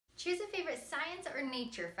Choose a favorite science or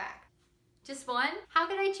nature fact. Just one? How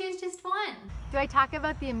could I choose just one? Do I talk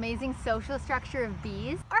about the amazing social structure of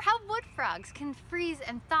bees? Or how wood frogs can freeze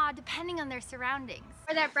and thaw depending on their surroundings?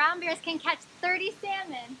 Or that brown bears can catch 30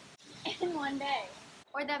 salmon in one day?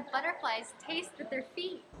 Or that butterflies taste with their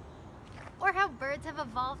feet? Or how birds have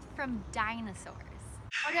evolved from dinosaurs?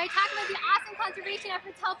 Or do I talk about the awesome conservation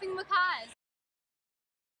efforts helping macaws?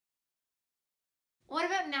 What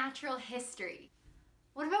about natural history?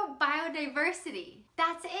 What about biodiversity?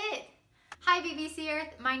 That's it! Hi BBC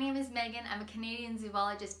Earth, my name is Megan. I'm a Canadian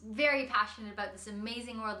zoologist, very passionate about this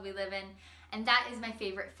amazing world we live in, and that is my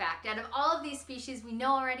favorite fact. Out of all of these species we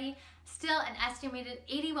know already, still an estimated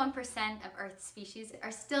 81% of Earth's species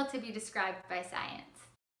are still to be described by science.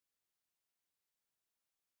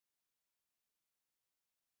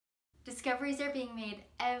 Discoveries are being made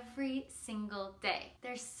every single day.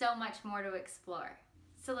 There's so much more to explore.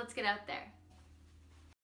 So let's get out there.